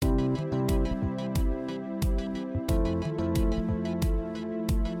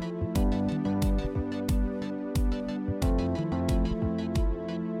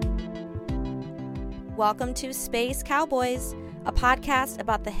welcome to Space Cowboys, a podcast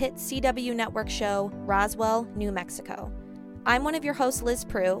about the hit CW network show Roswell, New Mexico. I'm one of your hosts, Liz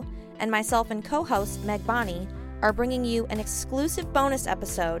Prue, and myself and co-host Meg Bonney are bringing you an exclusive bonus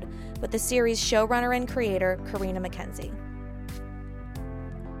episode with the series showrunner and creator Karina McKenzie.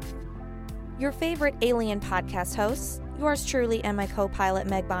 Your favorite Alien podcast hosts, yours truly and my co-pilot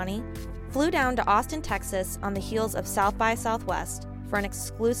Meg Bonney, flew down to Austin, Texas on the heels of South by Southwest for an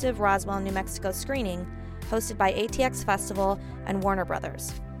exclusive Roswell, New Mexico screening hosted by ATX Festival and Warner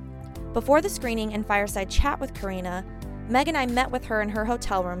Brothers. Before the screening and fireside chat with Karina, Meg and I met with her in her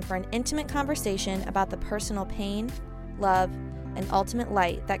hotel room for an intimate conversation about the personal pain, love, and ultimate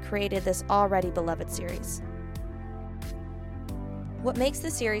light that created this already beloved series. What makes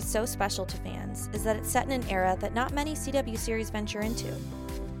the series so special to fans is that it's set in an era that not many CW series venture into.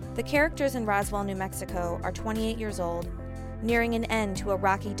 The characters in Roswell, New Mexico are 28 years old, nearing an end to a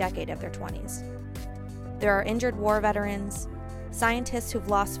rocky decade of their 20s. There are injured war veterans, scientists who've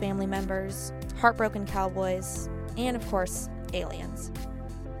lost family members, heartbroken cowboys, and of course, aliens.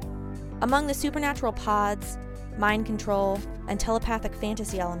 Among the supernatural pods, mind control, and telepathic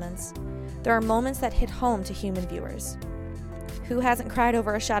fantasy elements, there are moments that hit home to human viewers. Who hasn't cried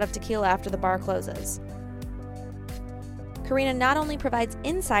over a shot of tequila after the bar closes? Karina not only provides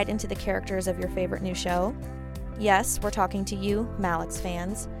insight into the characters of your favorite new show, yes, we're talking to you, Malix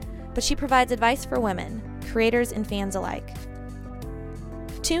fans, but she provides advice for women, creators and fans alike.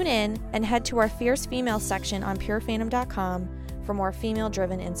 Tune in and head to our Fierce Female section on purefandom.com for more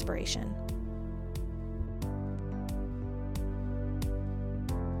female-driven inspiration.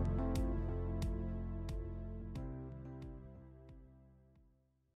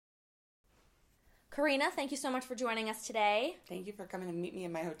 Karina, thank you so much for joining us today. Thank you for coming to meet me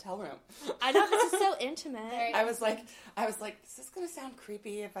in my hotel room. I know, this is so intimate. I was like, is this going to sound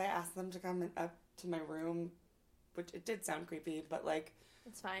creepy if I ask them to come up to my room? Which it did sound creepy, but like...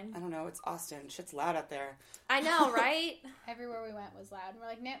 It's fine. I don't know, it's Austin. Shit's loud out there. I know, right? Everywhere we went was loud. And we're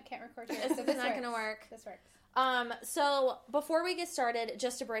like, nope, can't record here. This is not going to work. This works. So before we get started,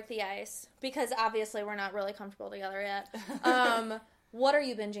 just to break the ice, because obviously we're not really comfortable together yet, what are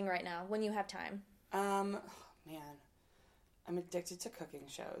you binging right now when you have time? Man, I'm addicted to cooking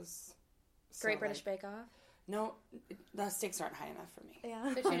shows. Great British Bake Off? No, the stakes aren't high enough for me.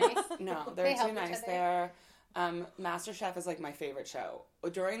 Yeah. They're too nice. No, they're too nice. They're, MasterChef is like my favorite show.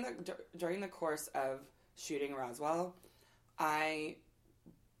 During the course of shooting Roswell, I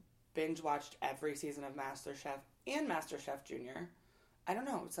binge watched every season of MasterChef and MasterChef Junior. I don't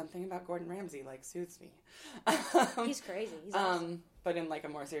know, something about Gordon Ramsay like soothes me. He's crazy. He's awesome. But in like a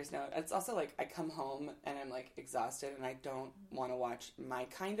more serious note, it's also like I come home and I'm like exhausted and I don't want to watch my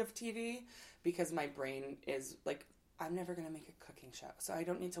kind of TV because my brain is like, I'm never going to make a cooking show. So I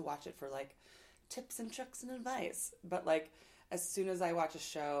don't need to watch it for like tips and tricks and advice. But like as soon as I watch a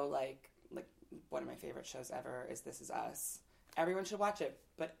show, like one of my favorite shows ever is This Is Us. Everyone should watch it.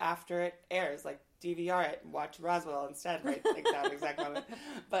 But after it airs, like DVR it, watch Roswell instead, right? Like that exact moment.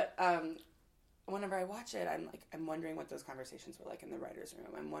 But, whenever I watch it, I'm wondering what those conversations were like in the writer's room.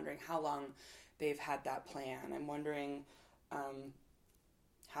 I'm wondering how long they've had that plan. I'm wondering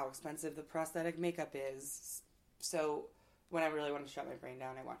how expensive the prosthetic makeup is. So when I really want to shut my brain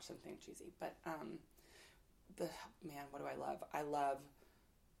down, I watch something cheesy. But what do I love? I love,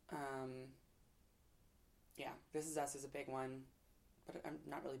 This Is Us is a big one, but I'm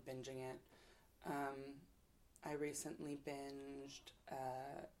not really binging it. I recently binged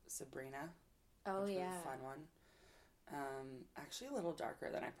Sabrina. Oh, which yeah. was a fun one. Actually a little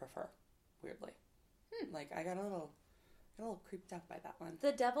darker than I prefer, weirdly. Like, I got a little creeped out by that one.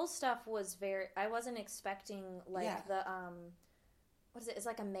 The devil stuff was I wasn't expecting, the, what is it? It's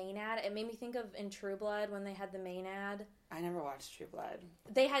like a Maynard. It made me think of in True Blood when they had the Maynard. I never watched True Blood.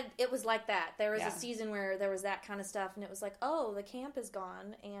 It was like that. There was a season where there was that kind of stuff, and it was like, oh, the camp is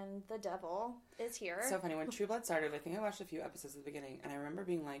gone, and the devil is here. It's so funny. When True Blood started, I think I watched a few episodes at the beginning, and I remember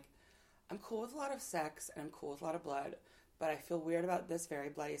being like, I'm cool with a lot of sex, and I'm cool with a lot of blood, but I feel weird about this very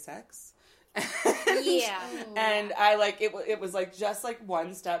bloody sex. Yeah. And I like, it was like just like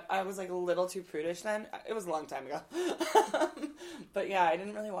one step. I was like a little too prudish then. It was a long time ago. But yeah, I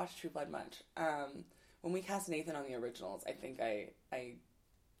didn't really watch True Blood much. When we cast Nathan on the originals, I think I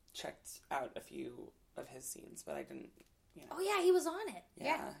checked out a few of his scenes, but I didn't, Oh yeah, he was on it.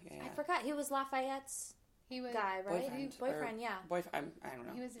 Yeah. I forgot. He was Lafayette's guy, right? Boyfriend, yeah. Boyfriend, I don't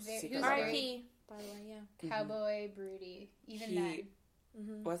know. He was R.I.P. By the way, yeah. Cowboy, broody, even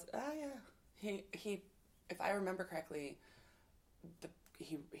then. Was he if I remember correctly,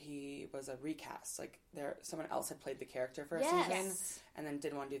 he was a recast. Like someone else had played the character for a season, and then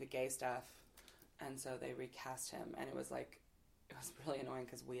didn't want to do the gay stuff, and so they recast him, and it was really annoying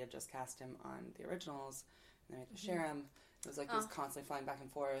because we had just cast him on the originals, and they had to share him. It was like he was constantly flying back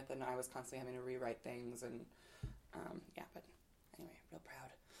and forth, and I was constantly having to rewrite things, and but anyway, real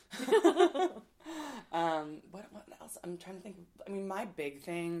proud. What else? I'm trying to think. I mean, my big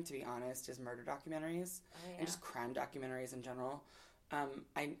thing, to be honest, is murder documentaries and just crime documentaries in general.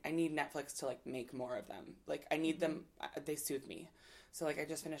 I need Netflix to make more of them. I need them. They soothe me. So I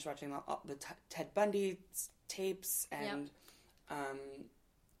just finished watching the Ted Bundy tapes, and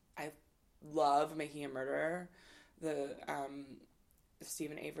I love Making a Murderer. The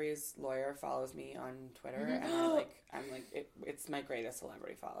Stephen Avery's lawyer follows me on Twitter, and it's my greatest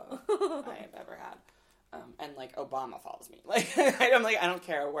celebrity follow I have ever had. And Obama follows me. I don't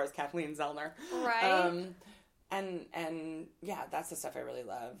care. Where's Kathleen Zellner? Right. And yeah, that's the stuff I really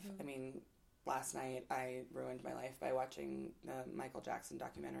love. I mean, last night I ruined my life by watching the Michael Jackson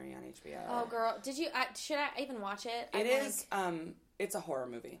documentary on HBO. Oh, girl, did you? Should I even watch it? It's a horror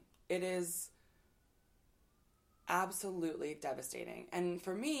movie. It is absolutely devastating, and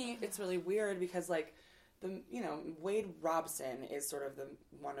for me, it's really weird because Wade Robson is sort of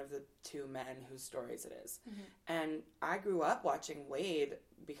one of the two men whose stories it is. And I grew up watching Wade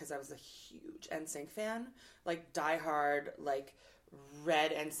because I was a huge NSYNC fan, diehard,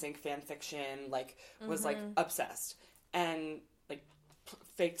 read NSYNC fan fiction, was obsessed, and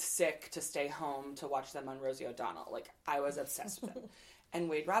faked sick to stay home to watch them on Rosie O'Donnell. I was obsessed with them. And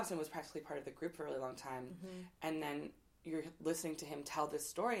Wade Robson was practically part of the group for a really long time. And then you're listening to him tell this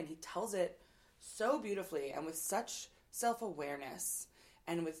story, and he tells it so beautifully and with such self-awareness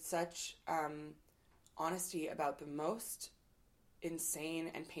and with such honesty about the most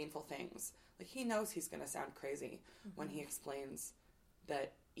insane and painful things. He knows he's going to sound crazy when he explains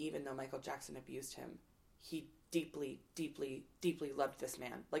that even though Michael Jackson abused him, he deeply, deeply, deeply loved this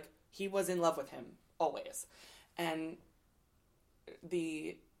man. He was in love with him always. And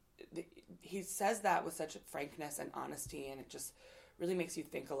he says that with such frankness and honesty, and it just really makes you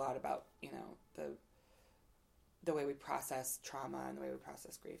think a lot about, the way we process trauma and the way we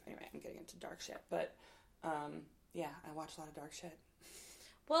process grief. Anyway, I'm getting into dark shit, but I watch a lot of dark shit.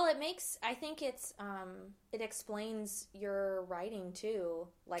 Well, I think it explains your writing too.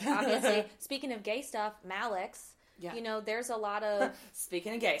 Obviously, speaking of gay stuff, Malex. Yeah. There's a lot of...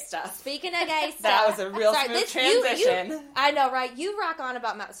 Speaking of gay stuff. That was a real smooth transition. I know, right? You rock on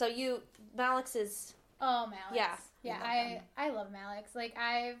about Malex. So Malex is... Oh, Malex. Yeah. Yeah, I love Malex.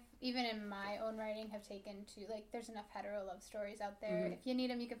 I've, even in my own writing, have taken to, there's enough hetero love stories out there. If you need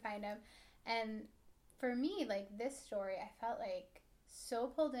them, you can find them. And for me, this story, I felt so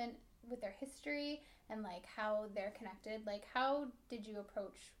pulled in with their history and, how they're connected. How did you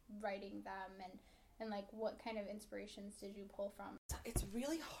approach writing them, and what kind of inspirations did you pull from? It's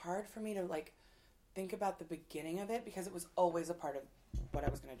really hard for me to, think about the beginning of it because it was always a part of what I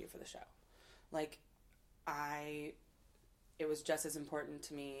was going to do for the show. It was just as important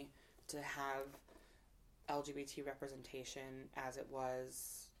to me to have LGBT representation as it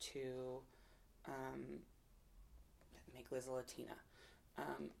was to make Liz a Latina.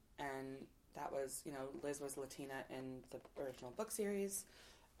 And that was, Liz was Latina in the original book series.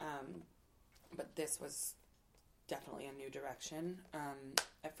 But this was definitely a new direction.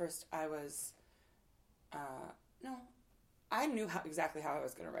 At first I was, I knew exactly how I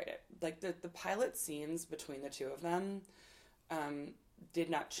was going to write it. The pilot scenes between the two of them did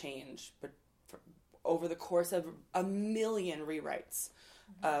not change, but over the course of a million rewrites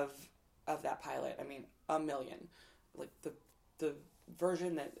of that pilot, I mean, a million. The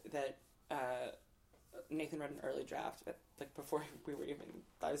version that Nathan read an early draft, before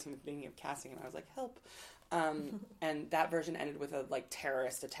I was even thinking of casting, and I was like, help. And that version ended with a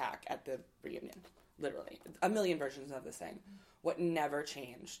terrorist attack at the reunion. Literally. A million versions of this thing. What never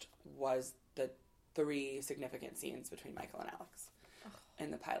changed was the 3 significant scenes between Michael and Alex in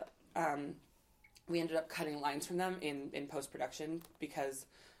the pilot. We ended up cutting lines from them in post-production because,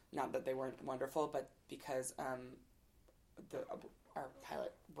 not that they weren't wonderful, but because our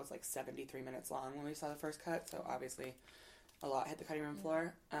pilot was 73 minutes long when we saw the first cut, so obviously a lot hit the cutting room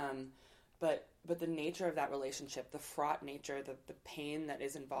floor. But the nature of that relationship, the fraught nature, the pain that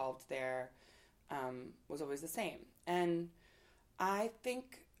is involved there, was always the same. And I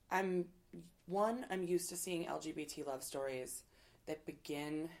think I'm used to seeing LGBT love stories that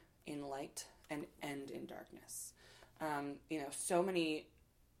begin in light and end in darkness. So many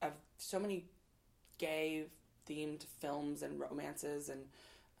gay themed films and romances and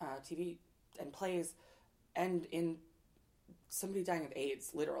TV and plays end in somebody dying of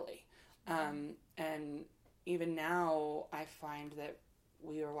AIDS, literally. And even now I find that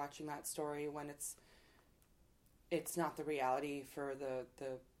we were watching that story when it's not the reality for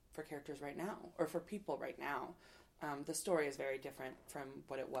for characters right now, or for people right now. The story is very different from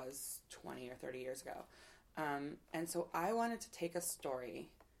what it was 20 or 30 years ago. And so I wanted to take a story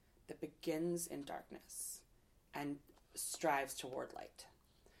that begins in darkness and strives toward light.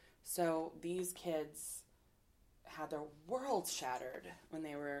 So these kids had their worlds shattered when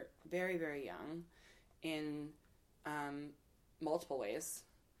they were very, very young in multiple ways.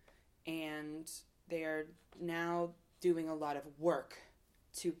 And they are now doing a lot of work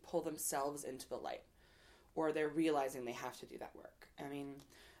to pull themselves into the light. Or they're realizing they have to do that work. I mean,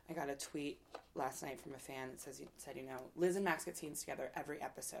 I got a tweet last night from a fan that said, Liz and Max get scenes together every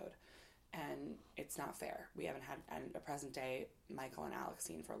episode. And it's not fair. We haven't had a present day Michael and Alex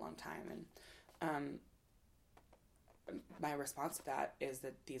scene for a long time. And my response to that is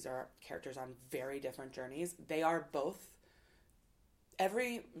that these are characters on very different journeys. They are both.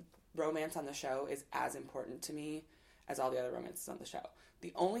 Every romance on the show is as important to me as all the other romances on the show.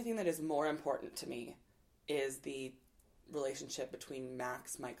 The only thing that is more important to me is the relationship between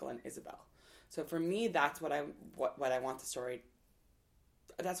Max, Michael, and Isabel. So for me, that's what I want the story.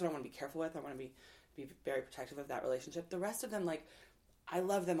 That's what I want to be careful with. I want to be very protective of that relationship. The rest of them, like, I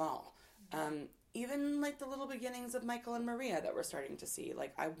love them all. Even like the little beginnings of Michael and Maria that we're starting to see.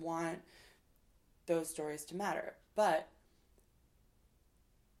 Like, I want those stories to matter, but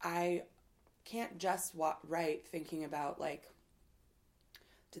I can't just write thinking about, like,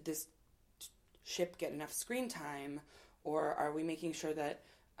 did this ship get enough screen time, or are we making sure that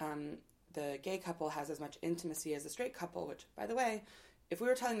the gay couple has as much intimacy as the straight couple, which, by the way, if we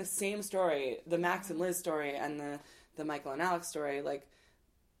were telling the same story, the Max and Liz story and the Michael and Alex story, like,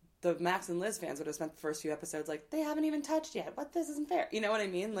 the Max and Liz fans would have spent the first few episodes like, they haven't even touched yet. What? This isn't fair. You know what I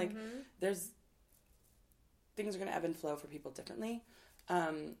mean? Like, things are going to ebb and flow for people differently.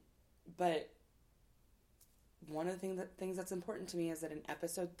 But one of the things that's important to me is that in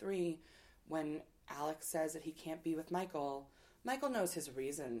episode 3, when Alex says that he can't be with Michael, Michael knows his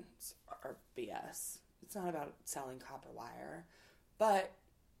reasons are BS. It's not about selling copper wire. But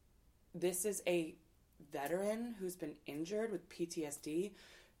this is a veteran who's been injured with PTSD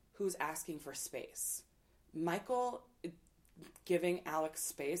who's asking for space. Michael giving Alex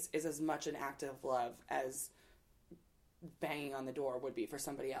space is as much an act of love as banging on the door would be for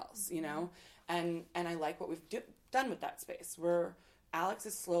somebody else, you know? And I like what we've done with that space, where Alex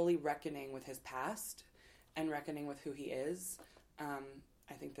is slowly reckoning with his past and reckoning with who he is.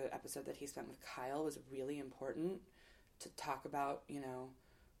 I think the episode that he spent with Kyle was really important to talk about, you know,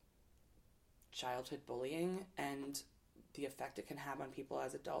 childhood bullying and the effect it can have on people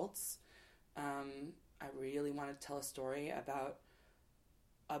as adults. I really want to tell a story about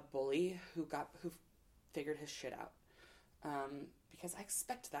a bully who figured his shit out. Because I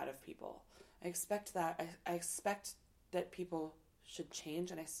expect that of people. I expect that people should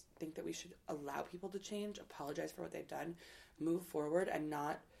change, and I think that we should allow people to change, apologize for what they've done, move forward, and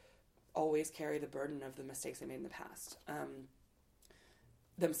not always carry the burden of the mistakes they made in the past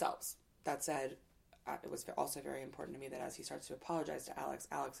themselves. That said, it was also very important to me that as he starts to apologize to Alex,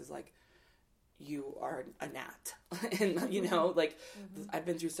 Alex is like, you are a gnat. And, you know, like, I've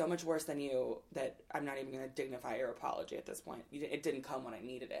been through so much worse than you that I'm not even going to dignify your apology at this point. It didn't come when I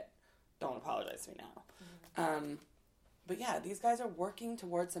needed it. Don't apologize to me now. But yeah, these guys are working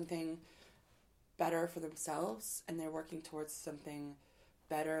towards something better for themselves, and they're working towards something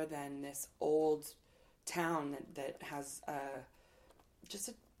better than this old town that has just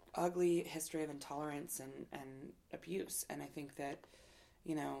an ugly history of intolerance and abuse. And I think that,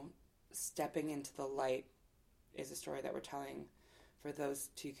 you know, stepping into the light is a story that we're telling for those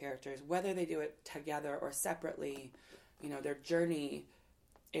two characters. Whether they do it together or separately, you know, their journey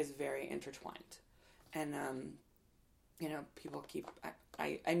is very intertwined. And, you know, people keep...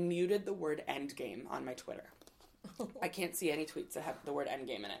 I muted the word endgame on my Twitter. I can't see any tweets that have the word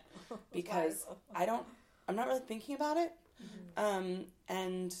endgame in it. Because I'm not really thinking about it.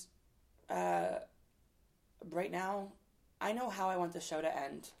 And right now, I know how I want the show to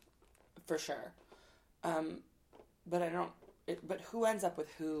end, for sure. But I don't... but who ends up with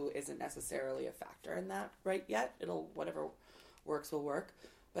who isn't necessarily a factor in that right yet. Whatever works will work.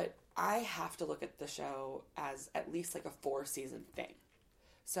 But I have to look at the show as at least like a 4-season thing.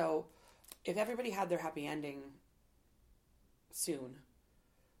 So if everybody had their happy ending soon,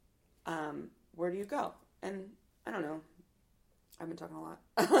 where do you go? And I don't know. I've been talking a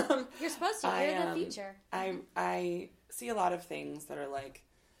lot. You're supposed to. You're the feature. I see a lot of things that are like,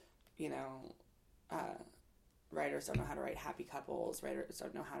 you know, writers don't know how to write happy couples. Writers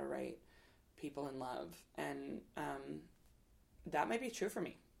don't know how to write people in love. And that might be true for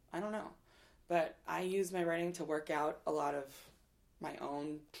me. I don't know. But I use my writing to work out a lot of my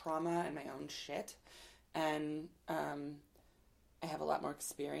own trauma and my own shit. And I have a lot more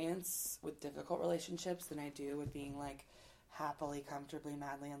experience with difficult relationships than I do with being, like, happily, comfortably,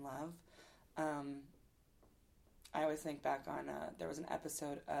 madly in love. I always think back on, there was an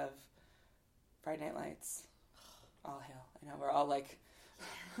episode of Friday Night Lights. All hail. I know, we're all like...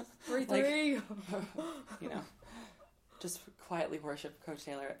 3-3. Like, you know, just quietly worship Coach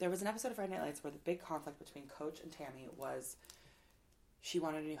Taylor. There was an episode of Friday Night Lights where the big conflict between Coach and Tammy was she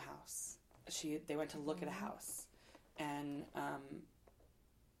wanted a new house. They went to look at a house. And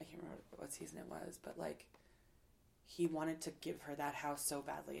I can't remember what season it was, but, like, he wanted to give her that house so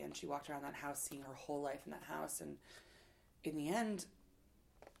badly, and she walked around that house seeing her whole life in that house, and in the end,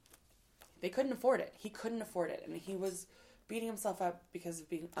 they couldn't afford it. He couldn't afford it, and he was beating himself up because of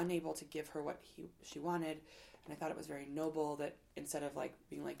being unable to give her what she wanted, and I thought it was very noble that instead of, like,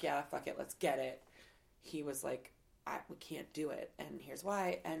 being like, yeah, fuck it, let's get it, he was like, we can't do it, and here's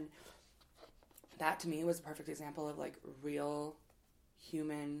why, and that, to me, was a perfect example of, like, real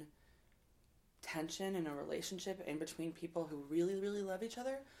human tension in a relationship in between people who really, really love each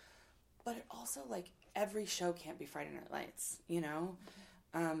other. But it also, like, every show can't be Friday Night Lights, you know?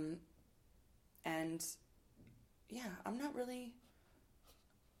 And, yeah, I'm not really...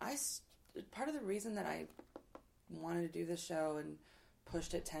 part of the reason that I wanted to do this show and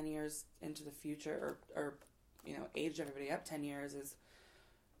pushed it 10 years into the future, or you know, aged everybody up 10 years is...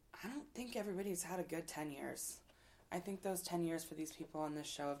 I don't think everybody's had a good 10 years. I think those 10 years for these people on this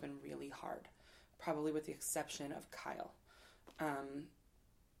show have been really hard. Probably with the exception of Kyle. And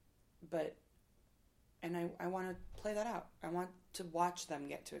I want to play that out. I want to watch them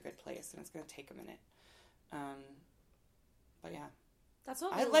get to a good place, and it's going to take a minute. But yeah. That's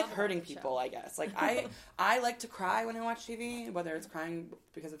what I like hurting people, I guess. Like, I like to cry when I watch TV, whether it's crying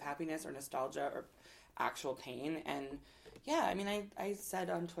because of happiness or nostalgia or actual pain. And yeah, I mean, I said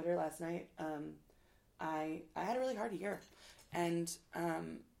on Twitter last night, I had a really hard year, and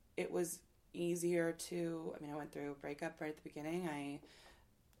it was easier to, I mean, I went through a breakup right at the beginning. I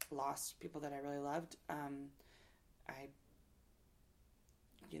lost people that I really loved. I,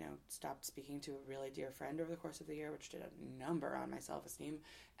 you know, stopped speaking to a really dear friend over the course of the year, which did a number on my self-esteem,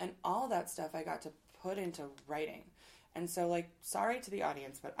 and all that stuff I got to put into writing. And so, like, sorry to the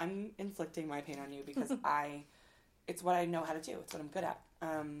audience, but I'm inflicting my pain on you because it's what I know how to do. It's what I'm good at.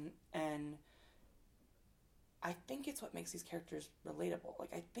 And I think it's what makes these characters relatable.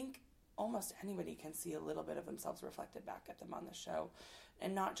 Like, I think almost anybody can see a little bit of themselves reflected back at them on the show.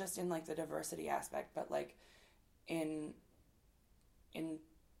 And not just in, like, the diversity aspect, but, like, in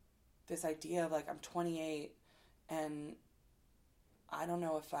this idea of, like, I'm 28 and I don't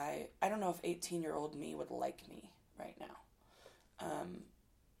know if 18-year-old me would like me right now.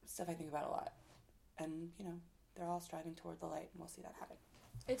 Stuff I think about a lot. And, you know, they're all striving toward the light, and we'll see that happen.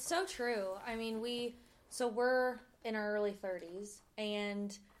 It's so true. I mean, we're in our early 30s,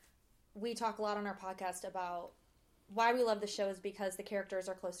 and we talk a lot on our podcast about why we love the show is because the characters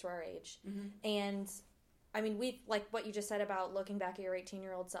are close to our age. Mm-hmm. And, I mean, like what you just said about looking back at your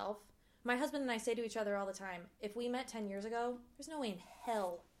 18-year-old self. My husband and I say to each other all the time, if we met 10 years ago, there's no way in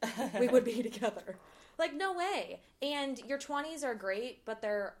hell we would be together. Like, no way. And your 20s are great, but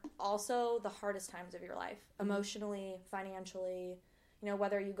they're also the hardest times of your life. Emotionally, financially, you know,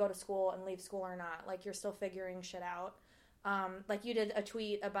 whether you go to school and leave school or not. Like, you're still figuring shit out. Like, you did a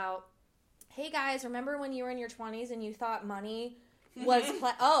tweet about, hey, guys, remember when you were in your 20s and you thought money was...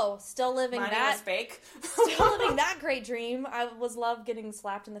 still living money that... was fake. Still living that great dream. I loved getting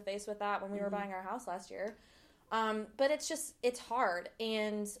slapped in the face with that when we were buying our house last year. But it's hard.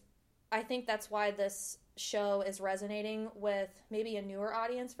 And I think that's why this show is resonating with maybe a newer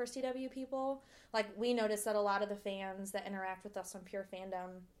audience for CW people. Like, we noticed that a lot of the fans that interact with us on Pure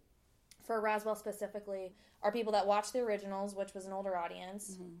Fandom, for Roswell specifically, are people that watched the originals, which was an older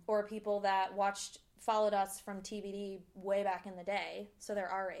audience, or people that followed us from TBD way back in the day, so they're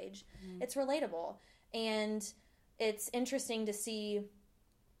our age. It's relatable. And it's interesting to see...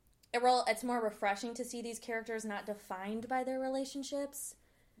 It's more refreshing to see these characters not defined by their relationships.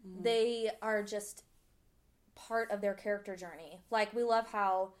 They are just part of their character journey. Like, we love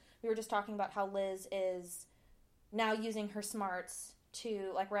how... We were just talking about how Liz is now using her smarts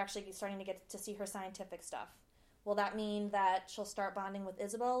to... Like, we're actually starting to get to see her scientific stuff. Will that mean that she'll start bonding with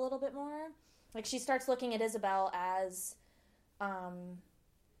Isabel a little bit more? Like, she starts looking at Isabel as... well,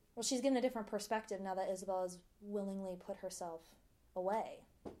 she's getting a different perspective now that Isabel has willingly put herself away.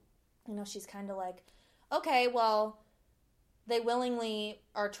 You know, she's kind of like, okay, well... they willingly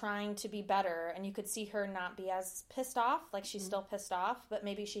are trying to be better, and you could see her not be as pissed off. Like, she's still pissed off, but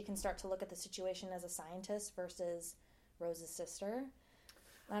maybe she can start to look at the situation as a scientist versus Rose's sister.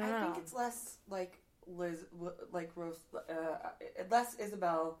 I don't know. I think it's less like Liz, like Rose, less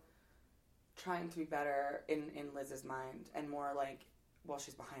Isabel trying to be better in Liz's mind, and more like, well,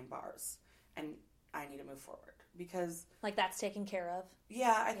 she's behind bars, and I need to move forward because, like, that's taken care of.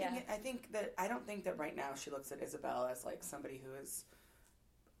 Yeah, I don't think that right now she looks at Isabel as like somebody who is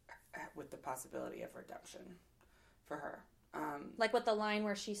with the possibility of redemption for her. Like with the line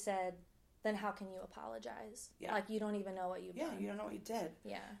where she said, "Then how can you apologize? Yeah. Like, you don't even know what you've done. Yeah, you don't know what you did."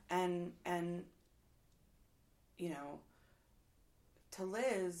 Yeah. And you know, to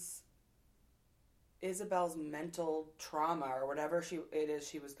Liz, Isabel's mental trauma or whatever it is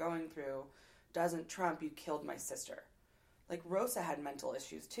she was going through doesn't trump "you killed my sister." Like, Rosa had mental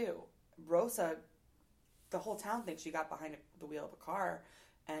issues too. Rosa, the whole town thinks she got behind the wheel of a car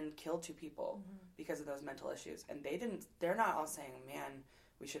and killed 2 people because of those mental issues. And they're not all saying, man,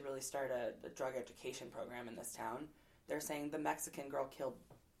 we should really start a drug education program in this town. They're saying the Mexican girl killed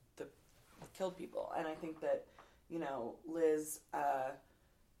people. And I think that, you know, Liz,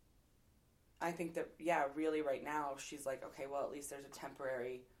 I think that, yeah, really right now she's like, okay, well, at least there's a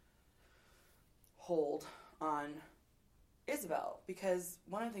temporary hold on Isabel. Because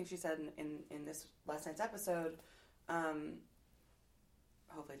one of the things she said in this last night's episode,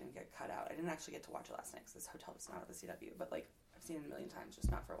 hopefully it didn't get cut out. I didn't actually get to watch it last night because this hotel was not at the CW, but like I've seen it a million times, just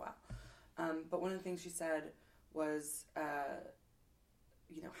not for a while. But one of the things she said was,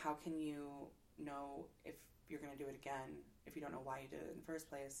 you know, how can you know if you're going to do it again if you don't know why you did it in the first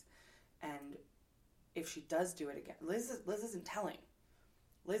place? And if she does do it again, Liz isn't telling.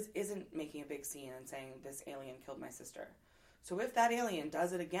 Liz isn't making a big scene and saying, this alien killed my sister. So if that alien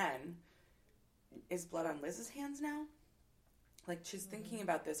does it again, is blood on Liz's hands now? Like, she's thinking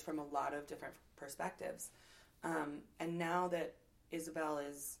about this from a lot of different perspectives. And now that Isabel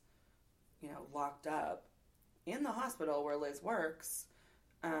is, you know, locked up in the hospital where Liz works,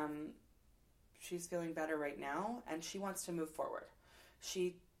 she's feeling better right now, and she wants to move forward.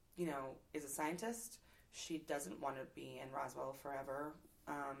 She, you know, is a scientist. She doesn't want to be in Roswell forever.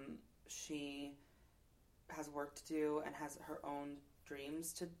 She has work to do and has her own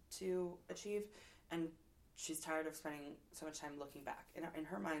dreams to achieve, and she's tired of spending so much time looking back. In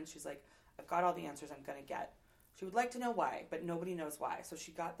her mind, she's like, I've got all the answers I'm going to get. She would like to know why, but nobody knows why. So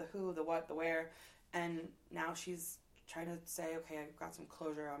she got the who, the what, the where, and now she's trying to say, okay, I've got some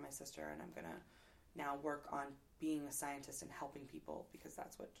closure on my sister, and I'm going to now work on being a scientist and helping people, because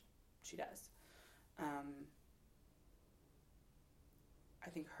that's what she does. I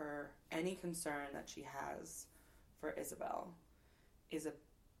think any concern that she has for Isabel is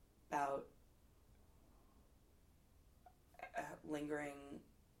about lingering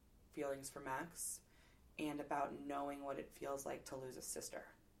feelings for Max and about knowing what it feels like to lose a sister.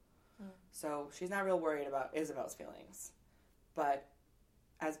 So she's not real worried about Isabel's feelings, but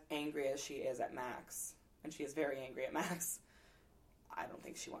as angry as she is at Max, and she is very angry at Max, I don't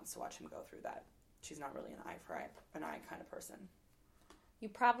think she wants to watch him go through that. She's not really an eye for an eye kind of person. You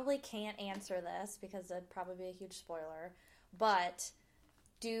probably can't answer this because it'd probably be a huge spoiler, but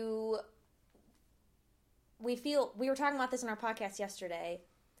we were talking about this in our podcast yesterday,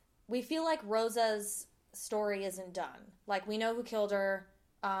 we feel like Rosa's story isn't done. Like, we know who killed her.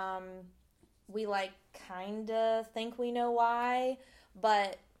 We, like, kind of think we know why,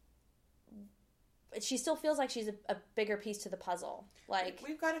 but she still feels like she's a bigger piece to the puzzle. Like,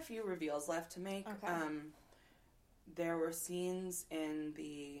 we've got a few reveals left to make. Okay. There were scenes in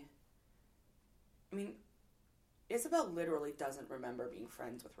Isabel literally doesn't remember being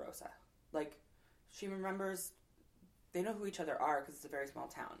friends with Rosa. Like, she remembers, they know who each other are because it's a very small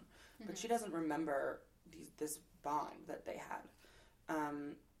town, but she doesn't remember this bond that they had.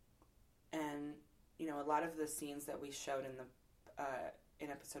 And, you know, a lot of the scenes that we showed in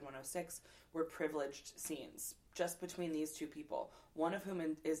episode 106 were privileged scenes just between these two people, one of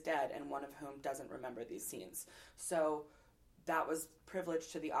whom is dead and one of whom doesn't remember these scenes. So that was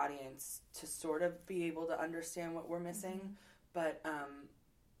privilege to the audience to sort of be able to understand what we're missing, but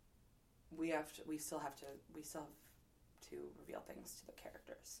we still have to reveal things to the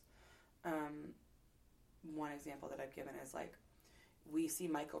characters. One example that I've given is, like, we see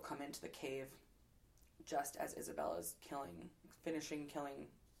Michael come into the cave just as Isabel is finishing killing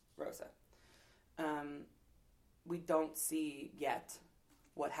Rosa. We don't see yet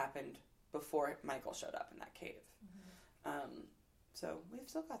what happened before Michael showed up in that cave. So we've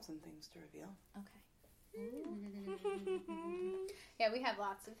still got some things to reveal. Okay. Yeah, we have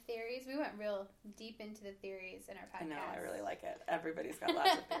lots of theories. We went real deep into the theories in our podcast. I know, I really like it. Everybody's got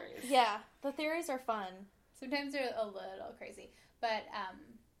lots of theories. Yeah, the theories are fun. Sometimes they're a little crazy. But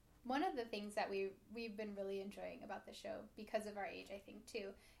one of the things that we've been really enjoying about the show, because of our age, I think,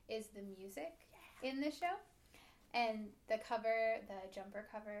 too, is the music in the show. And the cover, the jumper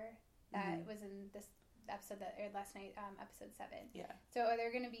cover that was in this episode that aired last night, episode 7. Yeah. So are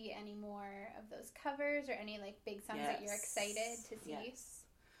there going to be any more of those covers or any like big songs that you're excited to see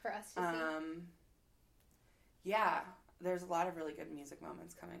for us to see? Yeah, there's a lot of really good music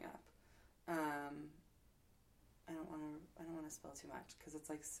moments coming up. I don't want to spill too much because it's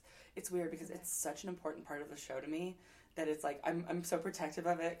like it's weird because it's such an important part of the show to me that it's like I'm so protective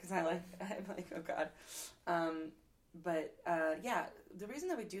of it because I'm like oh god. But yeah, the reason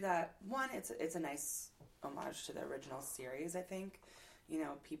that we do that, one, it's a nice homage to the original series. I think, you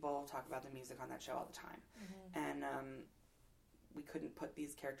know, people talk about the music on that show all the time, and we couldn't put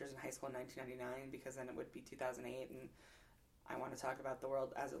these characters in high school in 1999 because then it would be 2008, and I want to talk about the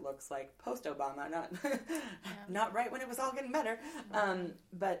world as it looks like post Obama, not right when it was all getting better.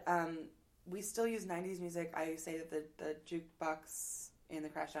 But we still use 90s music. I say that the jukebox in the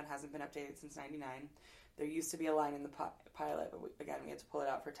Crashdown hasn't been updated since 99. There used to be a line in the pilot, but we had to pull it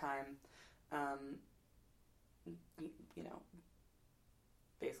out for time. You know,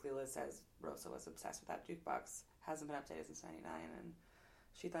 basically Liz says Rosa was obsessed with that jukebox. Hasn't been updated since 99, and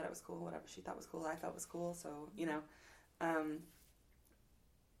she thought it was cool. Whatever she thought was cool, I thought was cool. So, you know,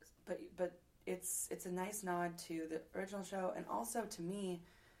 but it's a nice nod to the original show, and also to me,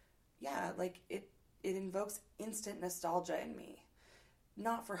 yeah, like it invokes instant nostalgia in me.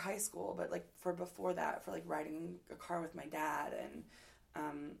 Not for high school, but like for before that, for like riding a car with my dad,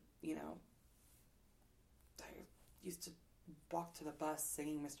 and you know, I used to walk to the bus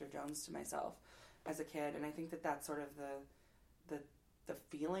singing Mr. Jones to myself as a kid, and I think that that's sort of the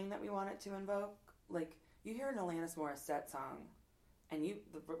feeling that we want it to invoke. Like you hear an Alanis Morissette song, and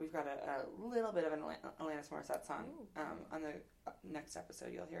we've got a little bit of an Alanis Morissette song on the next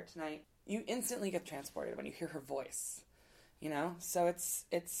episode you'll hear tonight. You instantly get transported when you hear her voice. You know, so it's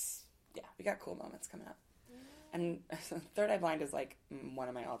yeah, we got cool moments coming up. And Third Eye Blind is like one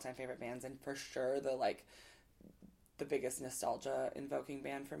of my all-time favorite bands, and for sure the biggest nostalgia invoking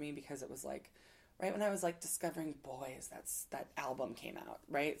band for me, because it was like right when I was like discovering Boys, that album came out,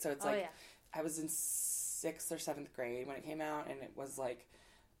 right? So it's I was in 6th or 7th grade when it came out, and it was like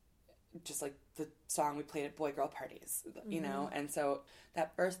just like the song we played at boy girl parties, you know. And so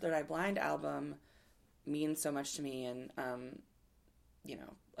that first Third Eye Blind album means so much to me, and you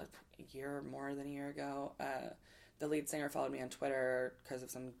know, more than a year ago, the lead singer followed me on Twitter because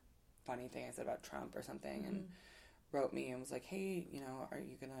of some funny thing I said about Trump or something, and wrote me and was like, hey, you know, are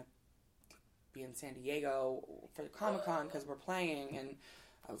you gonna be in San Diego for the Comic-Con because we're playing? And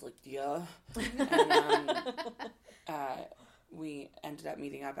I was like, yeah. And we ended up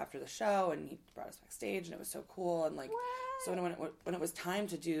meeting up after the show, and he brought us backstage, and it was so cool. And like, so when it was time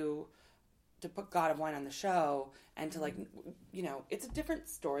to put God of Wine on the show, and to like, you know, it's a different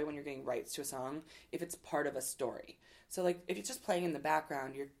story when you're getting rights to a song if it's part of a story. So like, if it's just playing in the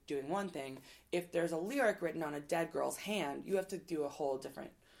background, you're doing one thing. If there's a lyric written on a dead girl's hand, you have to do a whole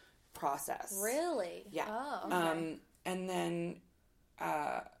different process. Really? Yeah. Oh, okay. And then,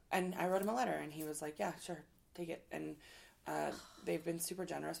 and I wrote him a letter, and he was like, yeah, sure, take it. And they've been super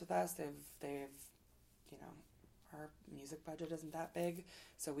generous with us. They've, you know, our music budget isn't that big,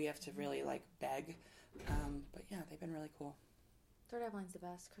 so we have to really like beg. But yeah, they've been really cool. Third Eye Blind's the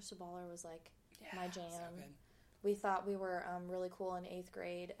best. Crystal Baller was like my jam. So good. We thought we were really cool in 8th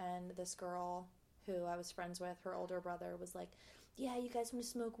grade, and this girl who I was friends with, her older brother, was like, yeah, you guys want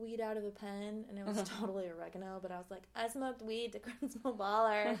to smoke weed out of a pen? And it was totally oregano, but I was like, I smoked weed to Crystal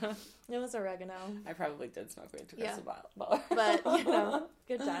Baller. It was oregano. I probably did smoke weed to Crystal Baller. But, you know,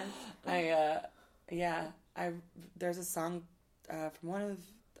 good times. There's a song from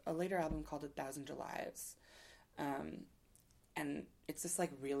a later album called 1,000 Julys. And it's this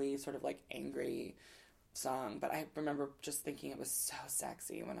like really sort of like angry song, but I remember just thinking it was so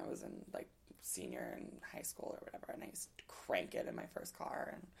sexy when I was in like senior in high school or whatever, and I used to crank it in my first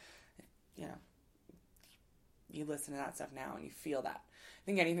car, and you know, you listen to that stuff now and you feel that. I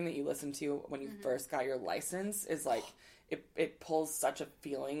think anything that you listen to when you first got your license is like it pulls such a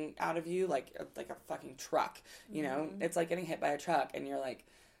feeling out of you, like a fucking truck, you know. It's like getting hit by a truck, and you're like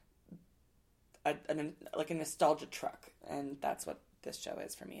a nostalgia truck, and that's what this show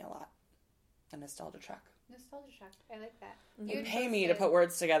is for me a lot. A nostalgia truck. Nostalgia truck. I like that. You pay me to put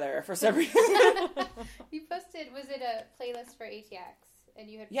words together for some reason. You posted, was it a playlist for ATX? And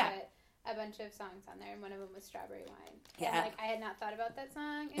you had a bunch of songs on there, and one of them was Strawberry Wine. Yeah. And, like, I had not thought about that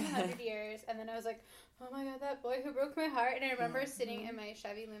song in 100 years, and then I was like, oh my god, that boy who broke my heart. And I remember sitting in my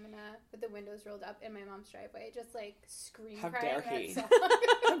Chevy Lumina with the windows rolled up in my mom's driveway, just, like, scream How crying dare he? that song.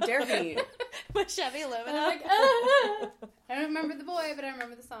 How dare he? With Chevy Lumina. And I'm like, ah! I don't remember the boy, but I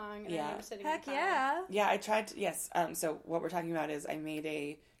remember the song, and I Yeah. remember sitting Heck in the car. yeah. Yeah, I tried to, yes. So what we're talking about is I made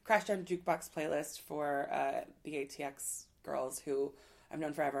a Crash Down Jukebox playlist for the ATX girls who I've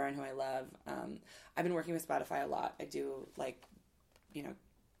known forever and who I love. I've been working with Spotify a lot. I do, like, you know,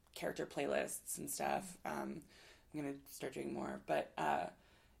 character playlists and stuff. I'm going to start doing more. But,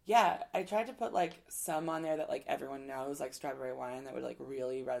 yeah, I tried to put, like, some on there that, like, everyone knows, like Strawberry Wine, that would, like,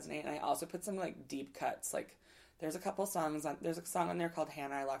 really resonate. And I also put some, like, deep cuts. Like, there's a couple songs on, there's a song on there called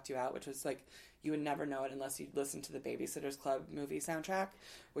Hannah, I Locked You Out, which was, like, you would never know it unless you listened to the Babysitter's Club movie soundtrack,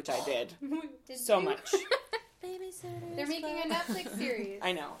 which I did. Did So you? much. Babysitters They're making a Club. Netflix series.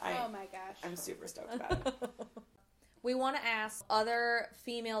 I know. Oh my gosh. I'm super stoked about it. We want to ask other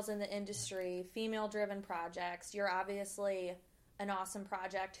females in the industry, female-driven projects. You're obviously an awesome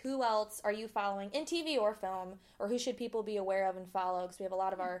project. Who else are you following in TV or film, or who should people be aware of and follow? Because we have a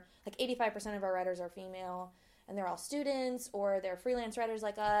lot of our, like 85% of our writers are female, and they're all students, or they're freelance writers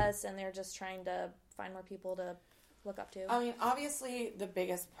like us, and they're just trying to find more people to look up to. I mean, obviously, the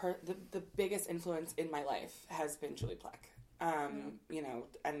biggest influence in my life has been Julie Plec. You know,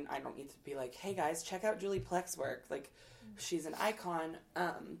 and I don't need to be like, hey guys, check out Julie Plec's work. Like, she's an icon.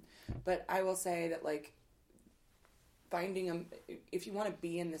 But I will say that, like, if you want to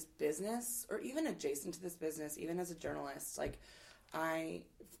be in this business, or even adjacent to this business, even as a journalist, like,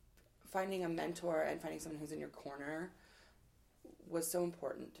 finding a mentor and finding someone who's in your corner was so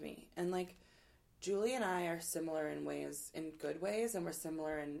important to me. And, like, Julie and I are similar in ways, in good ways, and we're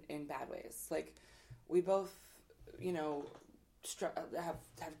similar in bad ways. Like, we both, you know, have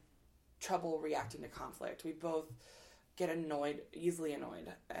trouble reacting to conflict. We both get easily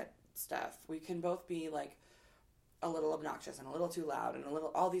annoyed at stuff. We can both be, like, a little obnoxious and a little too loud and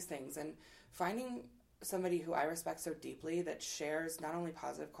all these things. And finding somebody who I respect so deeply that shares not only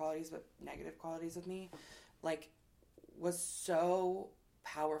positive qualities but negative qualities with me, like, was so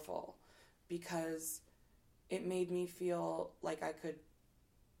powerful, because it made me feel like I could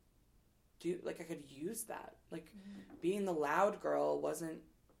use that. Like, being the loud girl wasn't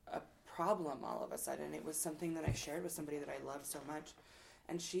a problem all of a sudden. It was something that I shared with somebody that I loved so much.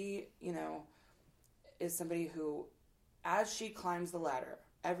 And she, you know, is somebody who, as she climbs the ladder,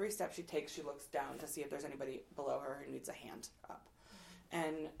 every step she takes, she looks down to see if there's anybody below her who needs a hand up.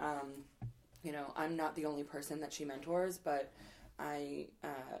 And, you know, I'm not the only person that she mentors, but I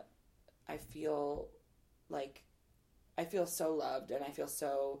feel like, I feel so loved, and I feel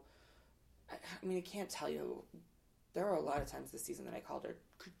so, I mean, I can't tell you, there were a lot of times this season that I called her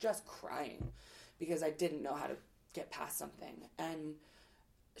just crying because I didn't know how to get past something. And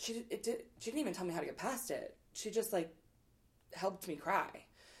she didn't even tell me how to get past it. She just, like, helped me cry.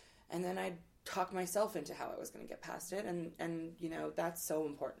 And then I'd talk myself into how I was going to get past it. And, you know, that's so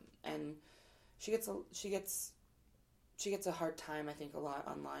important. And she gets a hard time, I think, a lot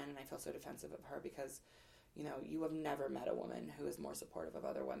online, and I feel so defensive of her because, you know, you have never met a woman who is more supportive of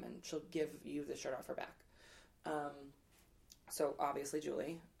other women. She'll give you the shirt off her back. So obviously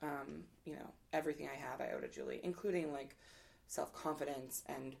Julie, you know, everything I have I owe to Julie, including, like, self-confidence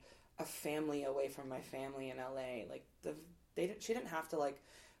and a family away from my family in LA. Like, she didn't have to, like,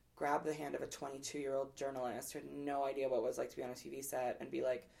 grab the hand of a 22-year-old journalist who had no idea what it was like to be on a TV set and be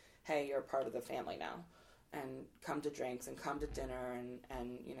like, hey, you're part of the family now. And come to drinks and come to dinner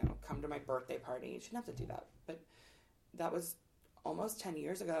and you know, come to my birthday party. She didn't have to do that. But that was almost 10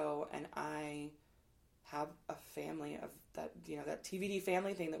 years ago, and I have a family of that, you know, that TVD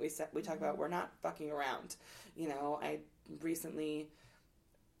family thing that we talk about. We're not fucking around. You know, I recently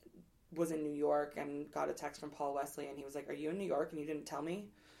was in New York and got a text from Paul Wesley, and he was like, are you in New York and you didn't tell me?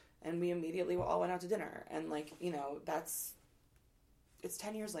 And we immediately all went out to dinner. And, like, you know, it's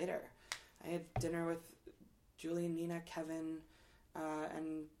 10 years later. I had dinner with Julie and Nina, Kevin,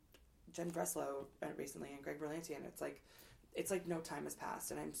 and Jen Breslow recently, and Greg Berlanti, and it's like no time has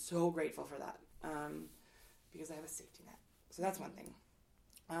passed, and I'm so grateful for that, because I have a safety net. So that's one thing.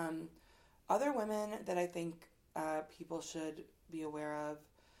 Other women that I think people should be aware of,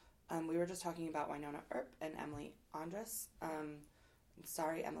 we were just talking about Wynonna Earp and Emily Andras.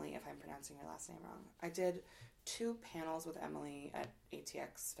 Sorry, Emily, if I'm pronouncing your last name wrong. I did 2 panels with Emily at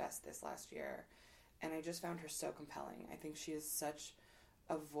ATX Fest this last year, and I just found her so compelling. I think she is such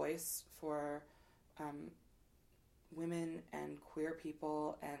a voice for women and queer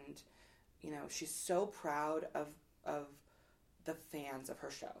people, and, you know, she's so proud of the fans of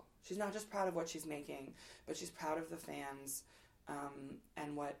her show. She's not just proud of what she's making, but she's proud of the fans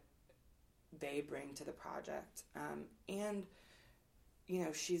and what they bring to the project. And, you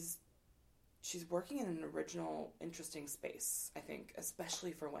know, she's working in an original, interesting space, I think,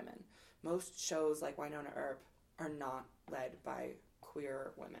 especially for women. Most shows like Wynonna Earp are not led by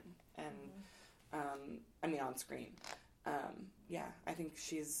queer women. And, I mean, on screen. Yeah, I think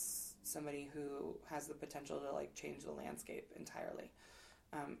she's somebody who has the potential to, like, change the landscape entirely.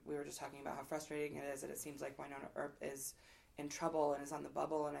 We were just talking about how frustrating it is that it seems like Wynonna Earp is in trouble and is on the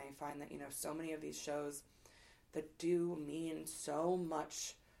bubble, and I find that, you know, so many of these shows that do mean so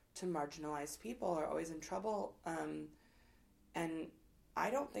much to marginalized people are always in trouble, and I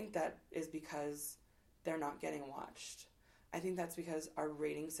don't think that is because they're not getting watched. I think that's because our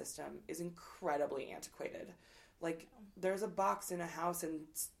rating system is incredibly antiquated. Like, there's a box in a house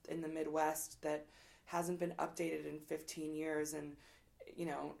in the Midwest that hasn't been updated in 15 years and, you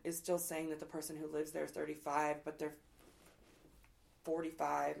know, is still saying that the person who lives there is 35, but they're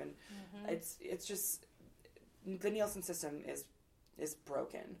 45, and it's just, the Nielsen system is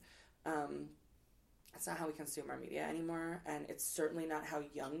broken. It's not how we consume our media anymore, and it's certainly not how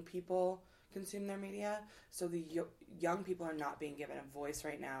young people consume their media. So the young people are not being given a voice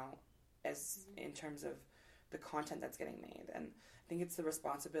right now, as in terms of the content that's getting made. And I think it's the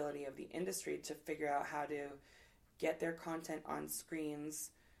responsibility of the industry to figure out how to get their content on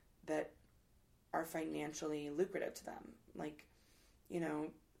screens that are financially lucrative to them. Like, you know,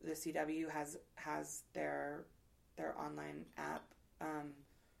 the CW has their online app.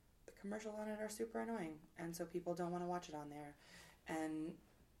 The commercials on it are super annoying, and so people don't want to watch it on there. And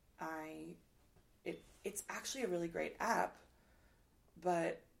it's actually a really great app,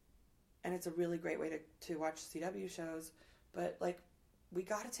 and it's a really great way to watch CW shows, but, like, we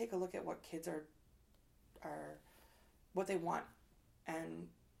got to take a look at what kids are what they want, and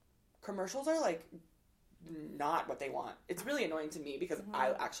commercials are, like, not what they want. It's really annoying to me because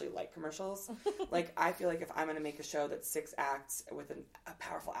I actually like commercials. Like, I feel like if I'm going to make a show that's 6 acts with a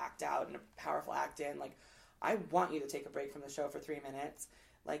powerful act out and a powerful act in, like, I want you to take a break from the show for 3 minutes.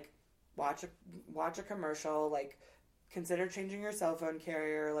 Like, watch a commercial, like, consider changing your cell phone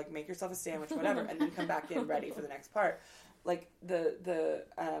carrier, like, make yourself a sandwich, whatever, and then come back in ready for the next part. Like,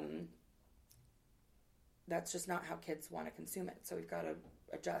 that's just not how kids want to consume it. So we've got to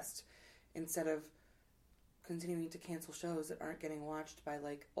adjust instead of continuing to cancel shows that aren't getting watched by,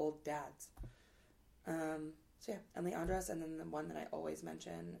 like, old dads. So yeah, Emily Andras, and then the one that I always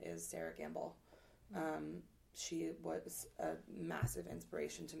mention is Sarah Gamble. She was a massive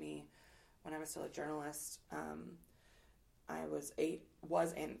inspiration to me when I was still a journalist. I was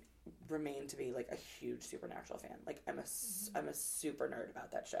and remain to be, like, a huge Supernatural fan. Like, I'm a super nerd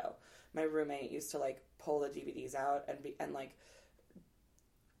about that show. My roommate used to, like, pull the DVDs out and like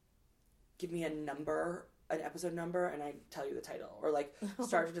give me an episode number, and I tell you the title, or, like,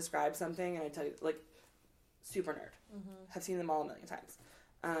 start to describe something and I tell you, like, super nerd. Have seen them all a million times.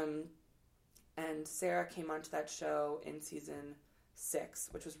 And Sarah came onto that show in season 6,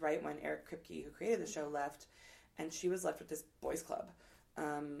 which was right when Eric Kripke, who created the show, left, and she was left with this boys club.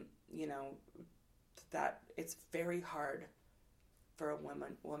 You know, that it's very hard for a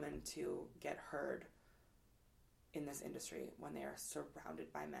woman to get heard in this industry when they are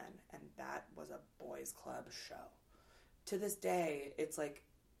surrounded by men, and that was a boys club show. To this day, it's like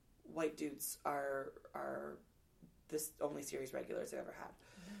white dudes are this only series regulars they've ever had.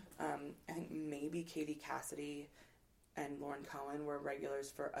 I think maybe Katie Cassidy and Lauren Cohen were regulars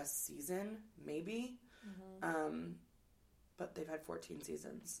for a season, maybe. But they've had 14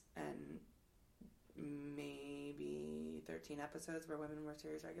 seasons, and maybe 13 episodes where women were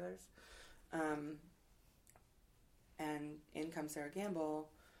series regulars. And in comes Sarah Gamble,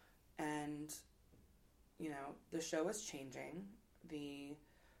 and, you know, the show was changing. The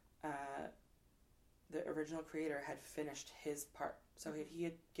original creator had finished his part, so he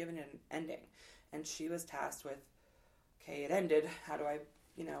had given it an ending, and she was tasked with, okay, it ended, how do I,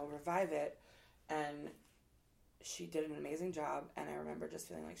 you know, revive it? And she did an amazing job, and I remember just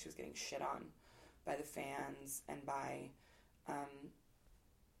feeling like she was getting shit on by the fans and by,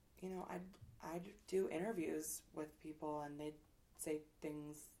 you know, I'd do interviews with people, and they'd say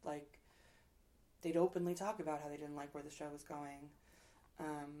things like, they'd openly talk about how they didn't like where the show was going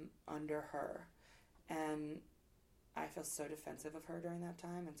under her. And I feel so defensive of her during that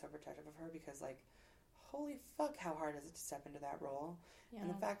time and so protective of her because, like, holy fuck, how hard is it to step into that role? Yeah. And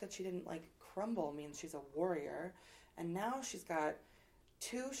the fact that she didn't, like, crumble means she's a warrior. And now she's got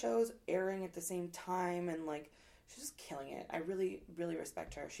 2 shows airing at the same time, and, like, she's just killing it. I really, really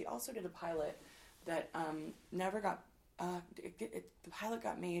respect her. She also did a pilot that never got The pilot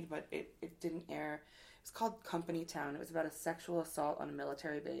got made, but it didn't air. It was called Company Town. It was about a sexual assault on a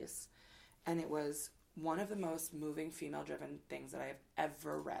military base. And it was one of the most moving female-driven things that I have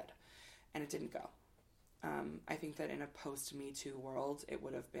ever read. And it didn't go. I think that in a post-Me Too world, it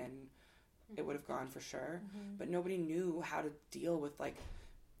would have gone for sure. Mm-hmm. But nobody knew how to deal with, like,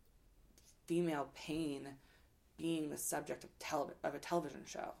 female pain being the subject of a television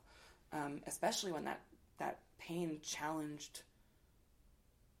show. Especially when that pain challenged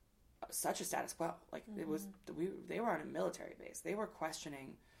such a status quo. Like, mm-hmm. They were on a military base. They were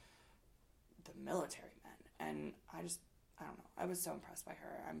questioning the military men. And I don't know. I was so impressed by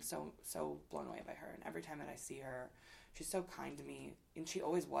her. I'm so blown away by her. And every time that I see her, she's so kind to me. And she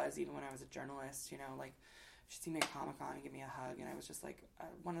always was, even when I was a journalist, you know, like, she'd see me at Comic-Con and give me a hug. And I was just like,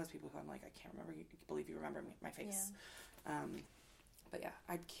 one of those people who I'm like, I can't believe you remember my face. Yeah. But yeah,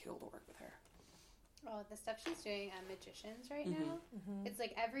 I'd kill to work with her. Oh, the stuff she's doing on Magicians right mm-hmm. now. Mm-hmm. It's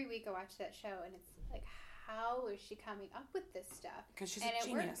like every week I watch that show and it's like, how is she coming up with this stuff? Because she's a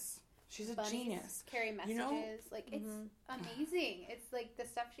genius. Works. She's a Bunnies genius. Carry messages. You know? Like, it's mm-hmm. amazing. It's like the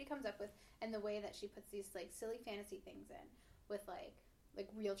stuff she comes up with and the way that she puts these like silly fantasy things in with like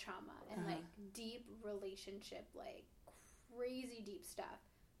real trauma and like deep relationship, like crazy deep stuff.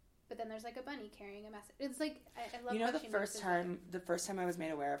 But then there's like a bunny carrying a message. It's like I love. You know, how the first time I was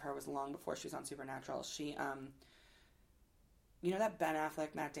made aware of her was long before she was on Supernatural. She you know that Ben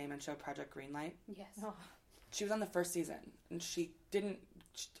Affleck, Matt Damon show Project Greenlight? Yes. Oh. She was on the first season, and she didn't.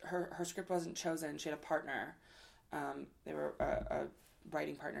 Her script wasn't chosen. She had a partner. They were a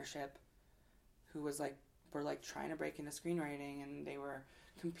writing partnership, who was like were like trying to break into screenwriting, and they were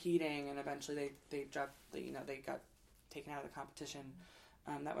competing, and eventually they dropped. You know, they got taken out of the competition.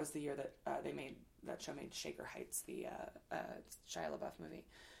 That was the year that that show made Shaker Heights, the Shia LaBeouf movie.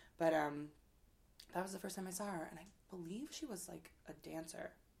 But that was the first time I saw her, and I believe she was like a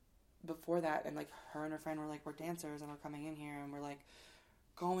dancer before that. And like her and her friend were like, we're dancers, and we're coming in here, and we're like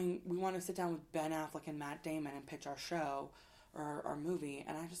we want to sit down with Ben Affleck and Matt Damon and pitch our show or our movie.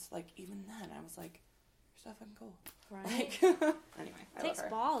 And I just like, even then I was like, you're so fucking cool, right? Like, anyway, it takes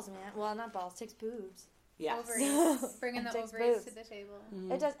balls, man. Well, not balls, it takes boobs. Yeah, ovaries. Bringing the ovaries to the table.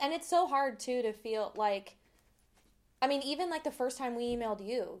 Mm-hmm. It does, and it's so hard too to feel like. I mean, even like the first time we emailed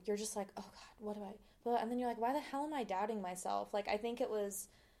you, you're just like, oh God, what do I? Well, and then you're like, why the hell am I doubting myself? Like, I think it was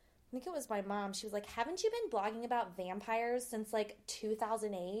my mom. She was like, haven't you been blogging about vampires since like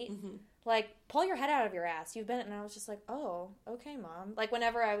 2008? Mm-hmm. Like, pull your head out of your ass. You've been, and I was just like, oh, okay, Mom. Like,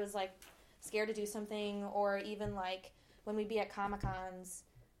 whenever I was like scared to do something, or even like when we'd be at Comic-Cons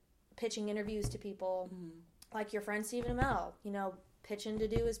pitching interviews to people, mm-hmm. like your friend Stephen Amell, you know, pitching to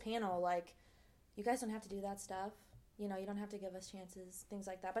do his panel. Like, you guys don't have to do that stuff. You know, you don't have to give us chances, things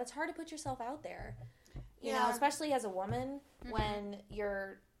like that. But it's hard to put yourself out there, you know, especially as a woman, mm-hmm. when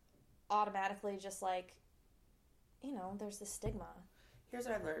you're automatically just like, you know, there's this stigma. Here's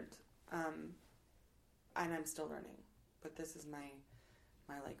what I've learned, and I'm still learning, but this is my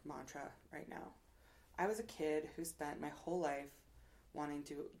like mantra right now. I was a kid who spent my whole life wanting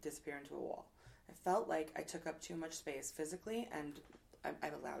to disappear into a wall. I felt like I took up too much space physically, and I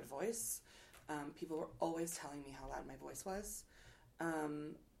have a loud voice. People were always telling me how loud my voice was.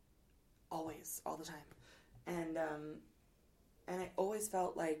 Always, all the time. And I always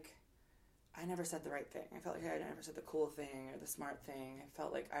felt like I never said the right thing. I felt like I never said the cool thing or the smart thing. I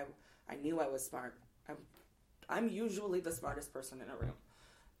felt like I knew I was smart. I'm usually the smartest person in a room,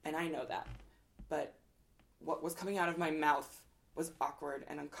 and I know that. But what was coming out of my mouth was awkward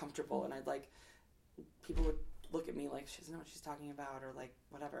and uncomfortable, and I'd like, people would look at me like, she doesn't know what she's talking about, or like,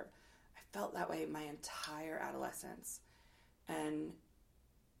 whatever. I felt that way my entire adolescence. And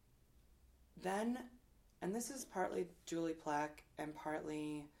then, and this is partly Julie Plec and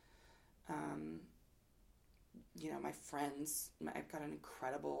partly, you know, my friends. I've got an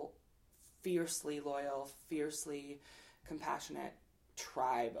incredible, fiercely loyal, fiercely compassionate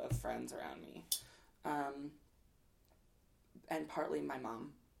tribe of friends around me. And partly my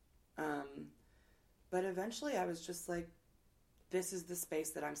mom. But eventually I was just like, this is the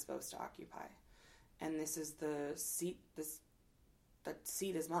space that I'm supposed to occupy. And this is the seat, that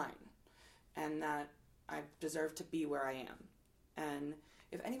seat is mine. And that I deserve to be where I am. And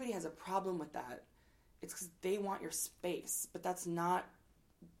if anybody has a problem with that, it's because they want your space. But that's not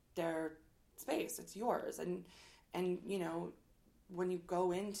their space. It's yours. And you know, when you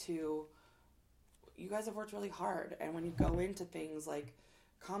go into, you guys have worked really hard. And when you go into things like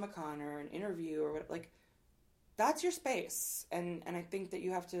Comic-Con or an interview or what, like, that's your space. And I think that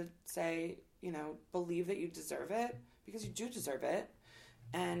you have to say, you know, believe that you deserve it, because you do deserve it.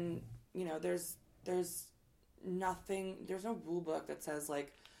 And, you know, there's there's no rule book that says,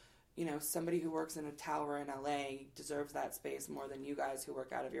 like, you know, somebody who works in a tower in LA deserves that space more than you guys who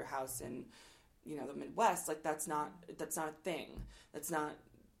work out of your house in, you know, the Midwest. Like, that's not a thing.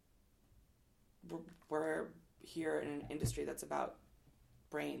 We're here in an industry that's about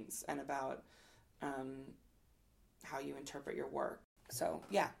brains and about how you interpret your work. So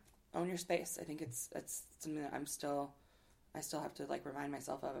yeah, own your space. I think it's something that I still have to, like, remind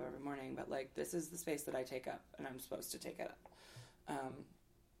myself of every morning. But, like, this is the space that I take up, and I'm supposed to take it up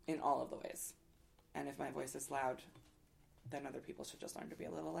in all of the ways. And if my voice is loud, then other people should just learn to be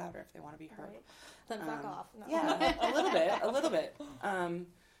a little louder if they want to be heard. Right. Then fuck off. No. Yeah, a little bit.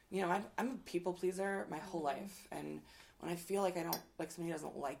 You know, I'm a people pleaser my whole life, and when I feel like somebody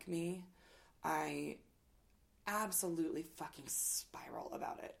doesn't like me, I absolutely fucking spiral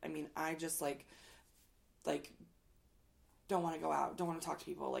about it. I mean, I just like don't want to go out, don't want to talk to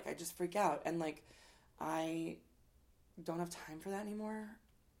people. Like, I just freak out, and, like, I don't have time for that anymore.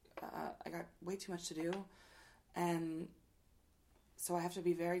 I got way too much to do, and so I have to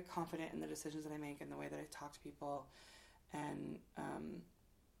be very confident in the decisions that I make and the way that I talk to people, and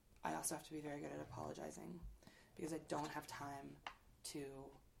I also have to be very good at apologizing, because I don't have time to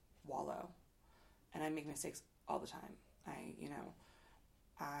wallow, and I make mistakes all the time.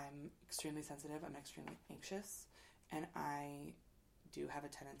 I'm extremely sensitive, I'm extremely anxious, and I do have a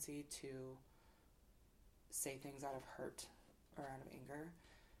tendency to say things out of hurt or out of anger.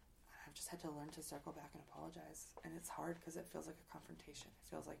 I've just had to learn to circle back and apologize, and it's hard because it feels like a confrontation. It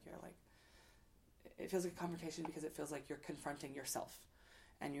feels like a confrontation because it feels like you're confronting yourself,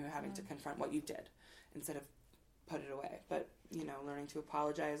 and you're having to confront what you did instead of put it away. But, you know, learning to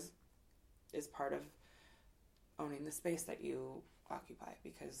apologize is part of owning the space that you occupy,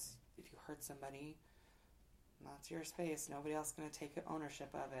 because if you hurt somebody, that's your space. Nobody else is going to take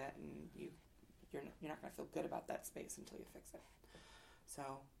ownership of it, and you're not going to feel good about that space until you fix it.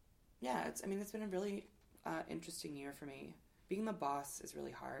 So, yeah, it's been a really interesting year for me. Being the boss is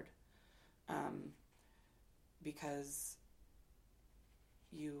really hard, because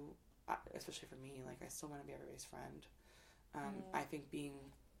especially for me, like, I still want to be everybody's friend. I think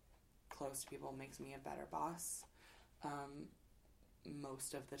being close to people makes me a better boss,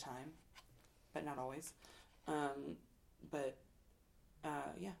 most of the time, but not always.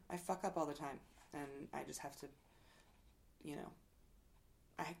 Yeah, I fuck up all the time, and I just have to, you know,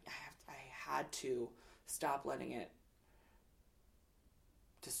 I had to stop letting it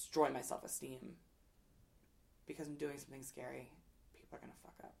destroy my self-esteem, because I'm doing something scary. People are gonna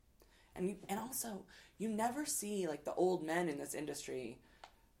fuck up, and also, you never see, like, the old men in this industry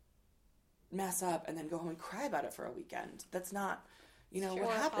mess up and then go home and cry about it for a weekend. That's not, you know, what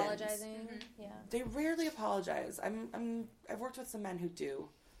happens. Apologizing. Mm-hmm. Yeah. They rarely apologize. I've worked with some men who do,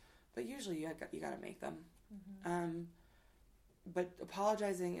 but usually you got to make them. Mm-hmm. But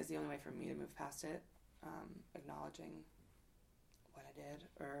apologizing is the only way for me to move past it. Acknowledging what I did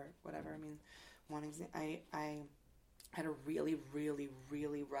or whatever. I mean, I had a really, really,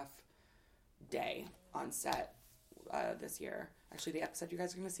 really rough day on set this year. Actually, the episode you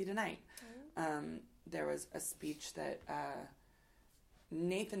guys are going to see tonight. Mm-hmm. There was a speech that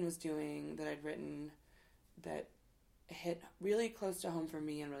Nathan was doing that I'd written that hit really close to home for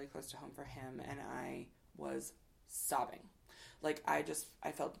me and really close to home for him, and I was sobbing. Like, I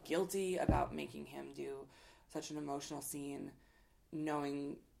felt guilty about making him do such an emotional scene,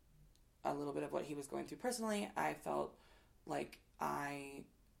 knowing a little bit of what he was going through personally. I felt like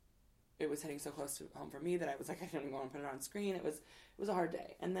it was hitting so close to home for me that I was like, I didn't even want to put it on screen. It was a hard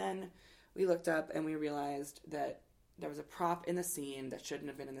day. And then we looked up and we realized that there was a prop in the scene that shouldn't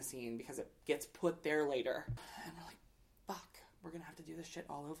have been in the scene because it gets put there later. And we're like, fuck, we're going to have to do this shit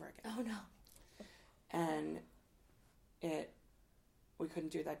all over again. Oh, no. And we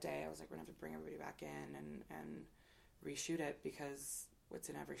couldn't do it that day. I was like, we're going to have to bring everybody back in and reshoot it because it's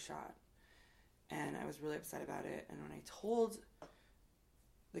in every shot. And I was really upset about it. And when I told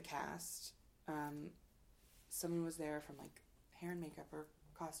the cast, someone was there from, like, hair and makeup or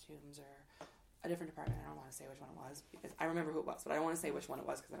costumes or a different department. I don't want to say which one it was because I remember who it was, but I don't want to say which one it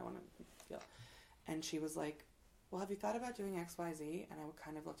was because I don't want to feel. And she was like, well, have you thought about doing X, Y, Z? And I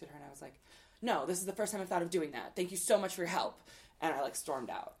kind of looked at her and I was like, no, this is the first time I've thought of doing that. Thank you so much for your help. And I, like,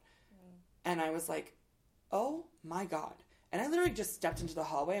 stormed out. And I was like, oh my God. And I literally just stepped into the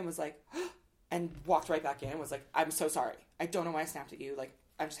hallway and was like, and walked right back in and was like, I'm so sorry. I don't know why I snapped at you. Like,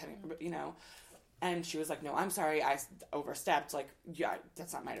 I'm just having, you know. And she was like, no, I'm sorry. I overstepped. Like, yeah,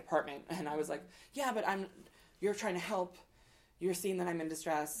 that's not my department. And I was like, yeah, but you're trying to help. You're seeing that I'm in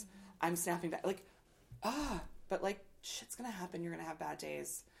distress. Mm-hmm. I'm snapping back. Like, but, like, shit's going to happen. You're going to have bad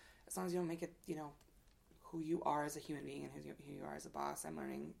days. As long as you don't make it, you know, who you are as a human being and who you are as a boss. I'm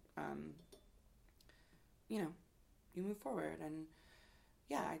learning, you move forward. And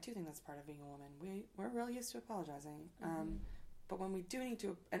yeah, I do think that's part of being a woman. We're really used to apologizing. But when we do need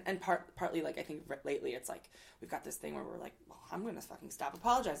to, and partly, like, I think lately it's like, we've got this thing where we're like, well, I'm going to fucking stop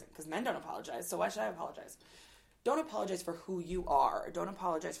apologizing because men don't apologize, so why should I apologize? Don't apologize for who you are. Don't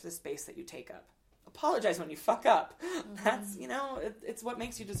apologize for the space that you take up. Apologize when you fuck up. That's, it's what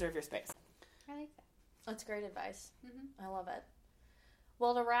makes you deserve your space. I like that. That's great advice. I love it.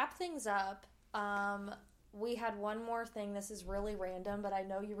 Well, to wrap things up, we had one more thing. This is really random, but I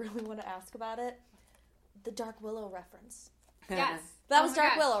know you really want to ask about it. The Dark Willow reference. Yes. That was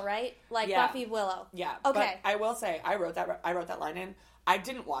Dark Willow, right? Like Buffy Willow. Yeah. Okay. But I will say, I wrote that line in. I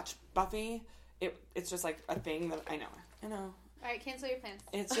didn't watch Buffy. It's just like a thing that I know. All right, cancel your plans.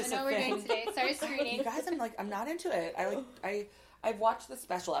 It's just I know a we're thing. doing today. Sorry, screening. You guys, I'm not into it. I've watched the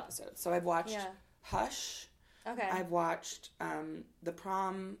special episodes. So I've watched Hush. Okay. I've watched the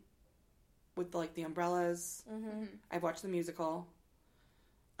prom with the umbrellas. I've watched the musical.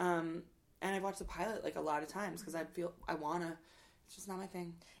 And I've watched the pilot a lot of times because I feel I wanna. It's just not my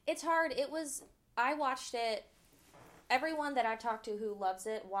thing. It's hard. I watched it. Everyone that I talked to who loves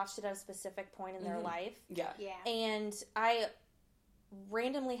it watched it at a specific point in their life. Yeah. And I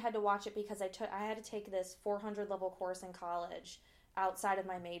randomly had to watch it because I had to take this 400 level course in college outside of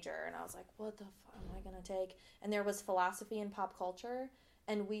my major, and I was like, what the fuck am I going to take? And there was philosophy and pop culture,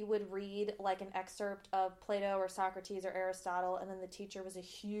 and we would read an excerpt of Plato or Socrates or Aristotle, and then the teacher was a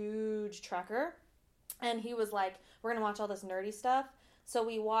huge trucker, and he was like, we're going to watch all this nerdy stuff. So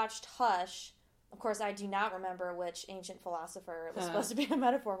we watched Hush. Of course, I do not remember which ancient philosopher it was supposed to be a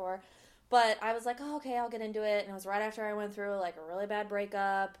metaphor for. But I was like, oh, okay, I'll get into it. And it was right after I went through, a really bad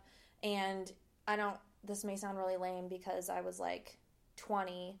breakup. And this may sound really lame because I was,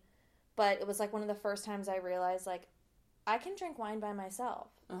 20. But it was, one of the first times I realized, I can drink wine by myself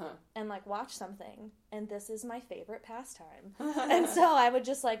and, watch something. And this is my favorite pastime. And so I would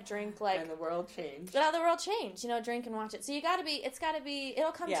just, drink, And the world changed. Yeah, the world changed. Drink and watch it. So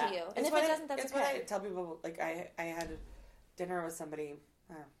it'll come to you. And if it doesn't, that's it's okay. What I tell people, I had dinner with somebody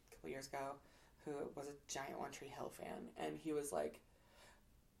a couple years ago who was a giant One Tree Hill fan. And he was I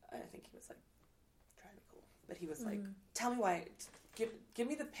think he was trying to be cool. But he was tell me why, give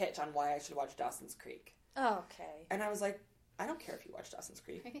me the pitch on why I should watch Dawson's Creek. Okay. And I was like, I don't care if you watch Dawson's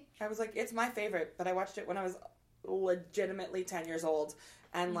Creek. I was like, it's my favorite, but I watched it when I was legitimately 10 years old.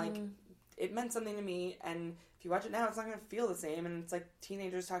 And, it meant something to me. And if you watch it now, it's not going to feel the same. And it's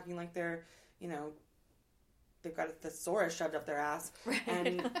teenagers talking they're, they've got a thesaurus shoved up their ass. Right.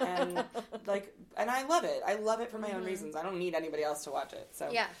 And I love it. I love it for my own reasons. I don't need anybody else to watch it.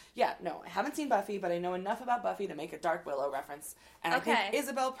 So, no, I haven't seen Buffy, but I know enough about Buffy to make a Dark Willow reference. And I think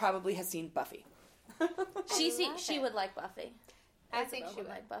Isabel probably has seen Buffy. She would like Buffy. I think she would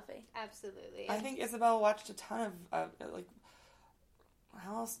like Buffy. Absolutely. I think Isabel watched a ton of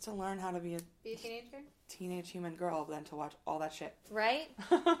how else to learn how to be a teenager? Teenage human girl than to watch all that shit. Right?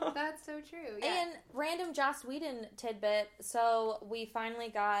 That's so true. Yeah. And random Joss Whedon tidbit. So we finally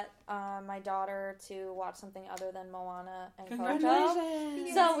got my daughter to watch something other than Moana and Coco.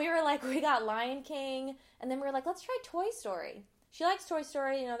 Congratulations! So we were we got Lion King, and then we were let's try Toy Story. She likes Toy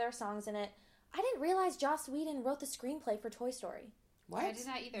Story. There are songs in it. I didn't realize Joss Whedon wrote the screenplay for Toy Story. What? I did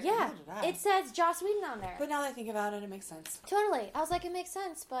not either. Yeah, it says Joss Whedon on there. But now that I think about it, it makes sense. Totally. I was like, it makes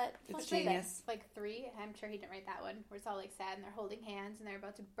sense, but... It's genius. 3, I'm sure he didn't write that one, where it's all sad and they're holding hands and they're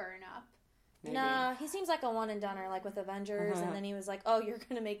about to burn up. Maybe. Nah, he seems like a one-and-doneer, with Avengers, and then he was like, oh, you're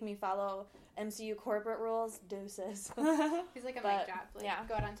going to make me follow MCU corporate rules? Deuces. He's like a mic drop,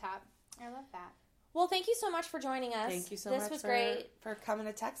 go out on top. I love that. Well, thank you so much for joining us. Thank you so much. This was great. For coming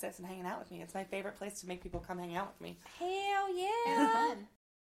to Texas and hanging out with me. It's my favorite place to make people come hang out with me. Hell yeah. It's fun.